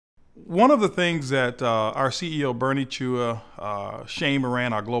One of the things that our CEO, Bernie Chua, Shane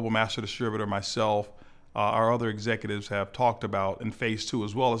Moran, our global master distributor, myself, our other executives have talked about in phase two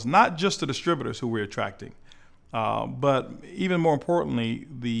as well, is not just the distributors who we're attracting, but even more importantly,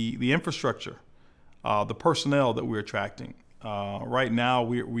 the infrastructure, the personnel that we're attracting. Right now,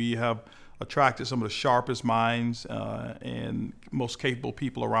 we have attracted some of the sharpest minds and most capable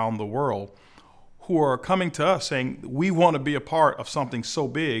people around the world who are coming to us saying, we want to be a part of something so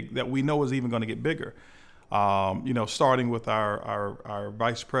big that we know is even going to get bigger. Starting with our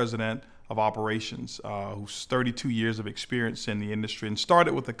vice president of operations, who's 32 years of experience in the industry and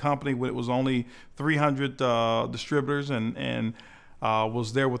started with the company when it was only 300 distributors and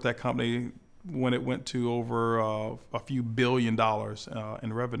was there with that company when it went to over a few $billions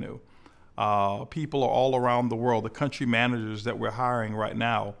in revenue. People are all around the world. The country managers that we're hiring right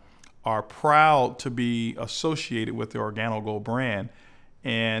now are proud to be associated with the OrganoGold brand.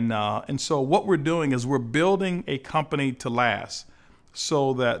 And so what we're doing is we're building a company to last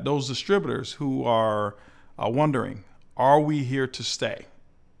so that those distributors who are wondering, are we here to stay?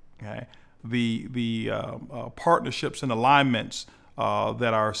 Okay? The partnerships and alignments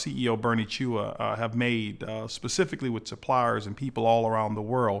that our CEO, Bernie Chua, have made specifically with suppliers and people all around the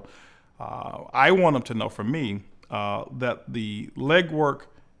world, I want them to know from me that the legwork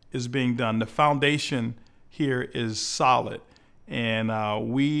is being done. The foundation here is solid. And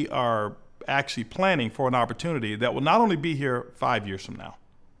we are actually planning for an opportunity that will not only be here 5 years from now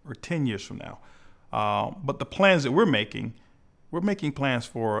or 10 years from now, but the plans that we're making plans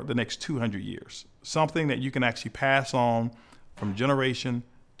for the next 200 years, something that you can actually pass on from generation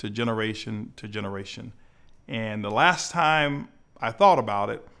to generation to generation. And the last time I thought about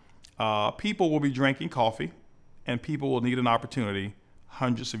it, people will be drinking coffee and people will need an opportunity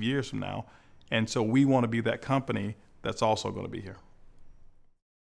hundreds of years from now. And so we want to be that company that's also going to be here.